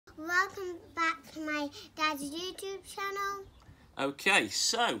Welcome back to my dad's YouTube channel. Okay,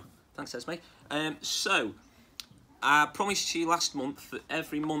 so, thanks Esmae. I promised you last month that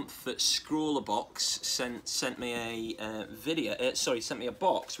every month that Scrawlrbox sent me a sent me a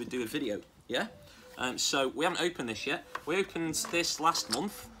box, we'd do a video, yeah? So we haven't opened this yet. We opened this last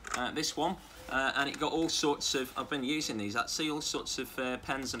month, this one, and it got all sorts of, I've been using these actually, all sorts of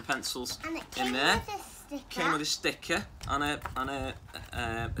pens and pencils And it in there. came with Came with a sticker. a sticker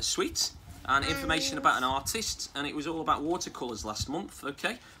and a sweet and information about an artist, and it was all about watercolours last month.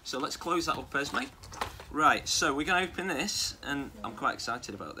 Okay, so let's close that up, Esmae. Right, so we're going to open this, and I'm quite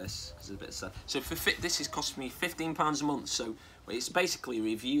excited about this because it's a bit sad. So this has cost me £15 a month, so it's basically a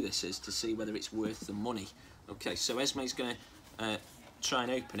review this is to see whether it's worth the money. Okay, so Esmae's going to try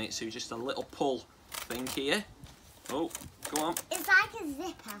and open it, so just a little pull thing here. Oh, go on. It's like a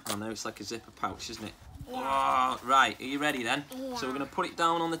zipper. I know, it's like a zipper pouch, isn't it? Yeah. Oh, right, are you ready then? Yeah. So we're going to put it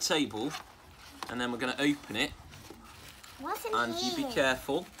down on the table, and then we're going to open it. What's in And here? you be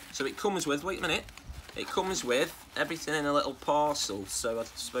careful. So it comes with, wait a minute, it comes with everything in a little parcel, so I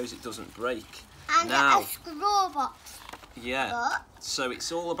suppose it doesn't break. And Now, a Scrawlrbox. yeah, But so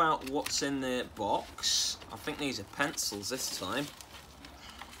it's all about what's in the box. I think these are pencils this time.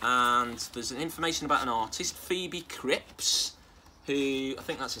 And there's an information about an artist, Phoebe Cripps, who, I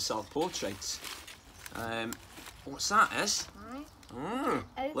think that's a self-portrait. What's that, Ez?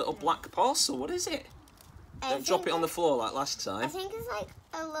 Little black parcel, what is it? Don't drop it on the floor like last I time. think it's like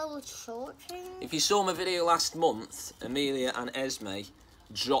a little short thing. If you saw my video last month, Amelia and Esmae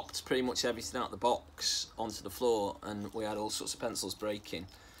dropped pretty much everything out of the box onto the floor, and we had all sorts of pencils breaking.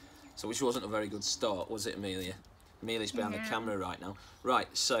 So which wasn't a very good start, was it, Amelia? Amelia's behind the camera right now. Right,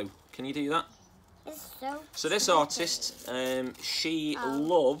 so, can you do that? It's So this artist, she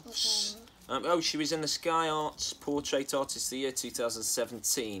loves... she was in the Sky Arts Portrait Artist of the Year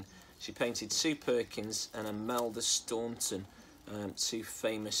 2017. She painted Sue Perkins and Imelda Staunton, two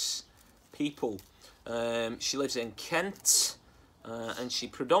famous people. She lives in Kent, and she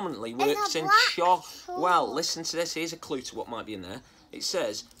predominantly works in chalk. Well, listen to this. Here's a clue to what might be in there. It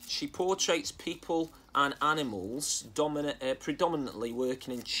says she portraits people and animals, predominantly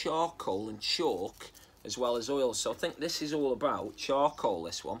working in charcoal and chalk, as well as oil. So I think this is all about charcoal.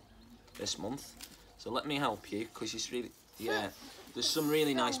 This month. So let me help you, because it's really, yeah. There's some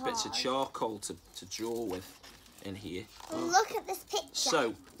really nice bits of charcoal to draw with in here. Look at this picture.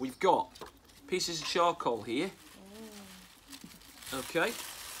 So we've got pieces of charcoal here. Okay,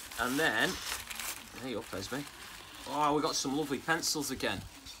 and then there you go, Esmae. Oh, we've got some lovely pencils again.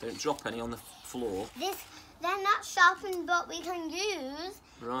 Don't drop any on the floor. They're not sharpened, but we can use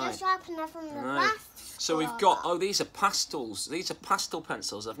Right. the sharpener from the Right. last. So we've got, oh, these are pastels. These are pastel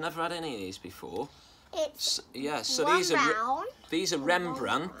pencils. I've never had any of these before. It's Yeah, so one these are brown. these are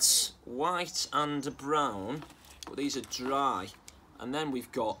Rembrandts, white and brown, but these are dry. And then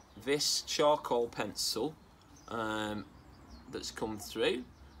we've got this charcoal pencil that's come through,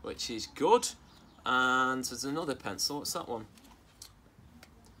 which is good. And there's another pencil. What's that one?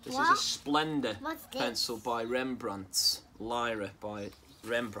 This is a Splendor pencil by Rembrandt, Lyra by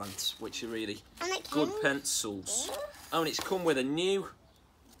Rembrandt, which are really good pencils. Oh, and it's come with a new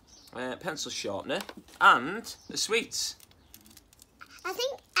pencil sharpener and the sweets. I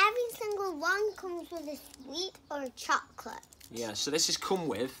think every single one comes with a sweet or a chocolate. Yeah, so this has come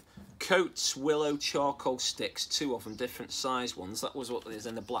with Coates Willow charcoal sticks, 2 of them, different size ones. That was what is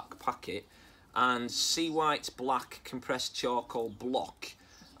in the black packet. And Sea White black compressed charcoal block.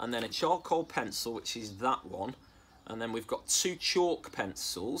 And then a charcoal pencil, which is that one. And then we've got 2 chalk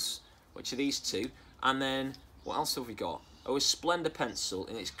pencils, which are these 2. And then, what else have we got? Oh, a Splendor pencil,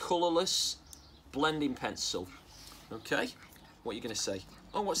 and it's colourless blending pencil. Okay, what are you going to say?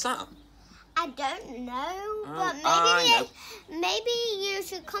 Oh, what's that? I don't know, Oh, but maybe you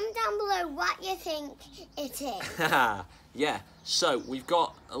should comment down below what you think it is. Yeah, so we've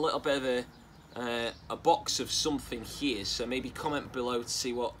got a little bit of a box of something here, so maybe comment below to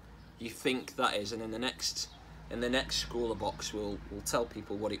see what you think that is, and in the next Scrawlrbox we'll tell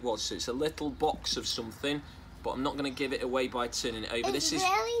people what it was. So it's a little box of something, but I'm not going to give it away by turning it over. It's this is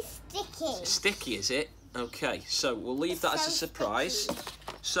really sticky. Sticky, is it? Okay, so we'll leave that as a surprise. Sticky.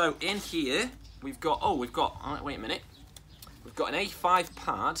 So in here we've got wait a minute, we've got an A5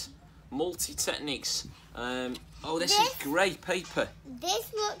 pad, multi-techniques. This is grey paper.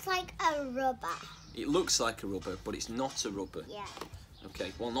 This looks like a rubber. It looks like a rubber, but it's not a rubber. Yeah.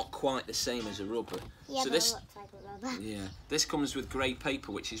 Okay, well, not quite the same as a rubber. Yeah, so but this it looks like a rubber. Yeah, this comes with grey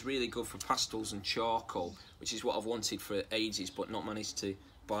paper, which is really good for pastels and charcoal, which is what I've wanted for ages, but not managed to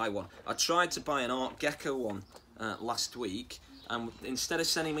buy one. I tried to buy an Art Gecko one last week, And instead of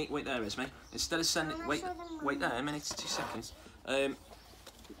sending me, wait there, Esme. Instead of sending, wait there a minute, 2 seconds.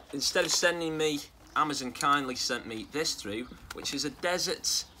 Instead of sending me, Amazon kindly sent me this through, which is a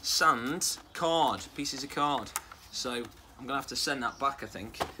desert sand card, pieces of card. So I'm gonna have to send that back, I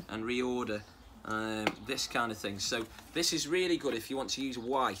think, and reorder this kind of thing. So this is really good if you want to use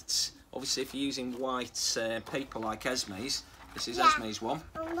white. Obviously, if you're using white paper like Esme's, this is Esme's one.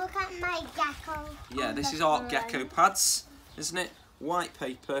 And look at my gecko. Yeah, this is Art Gecko pads, isn't it? White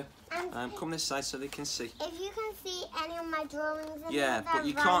paper. Come this side so they can see. If you can see any of my drawings, yeah, but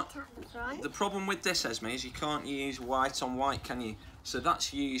you right can't. at the front. The problem with this, Esme, is you can't use white on white, can you? So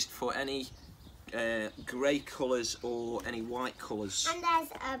that's used for any grey colours or any white colours. And there's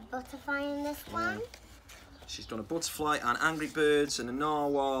a butterfly in this one. She's done a butterfly and Angry Birds and a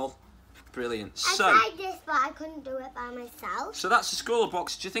narwhal. Brilliant. I tried this, but I couldn't do it by myself. So that's the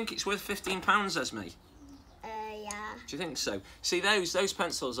Scawlrbox. Do you think it's worth £15, Esme? Yeah. Do you think so? See, those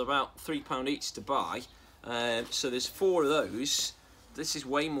pencils are about £3 each to buy. So there's 4 of those. This is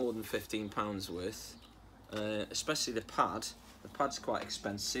way more than £15 worth. Especially the pad. The pad's quite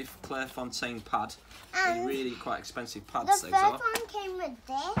expensive. Clairefontaine pad. They're really quite expensive pads. The first one came with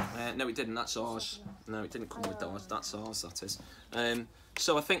this. No, it didn't. That's ours. No, it didn't come with ours. That's ours. That is.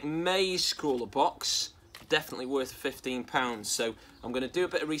 So I think May Scrawlrbox definitely worth £15. So I'm going to do a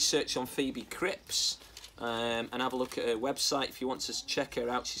bit of research on Phoebe Cripps and have a look at her website if you want to check her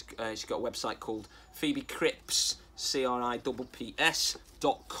out. She's got a website called Phoebe Cripps, CRIPPS.com,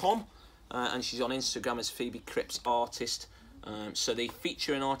 and she's on Instagram as Phoebe Cripps Artist. So they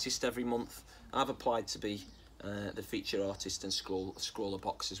feature an artist every month. I've applied to be the feature artist and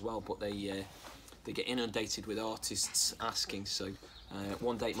Scrawlrbox as well, but they get inundated with artists asking. So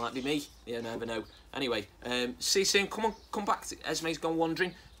one day it might be me. You never know. Anyway, see you soon. Come on, come back. Esme's gone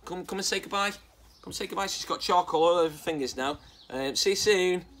wandering. Come and say goodbye. Come say goodbye. She's got charcoal all over her fingers now. See you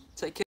soon. Take care.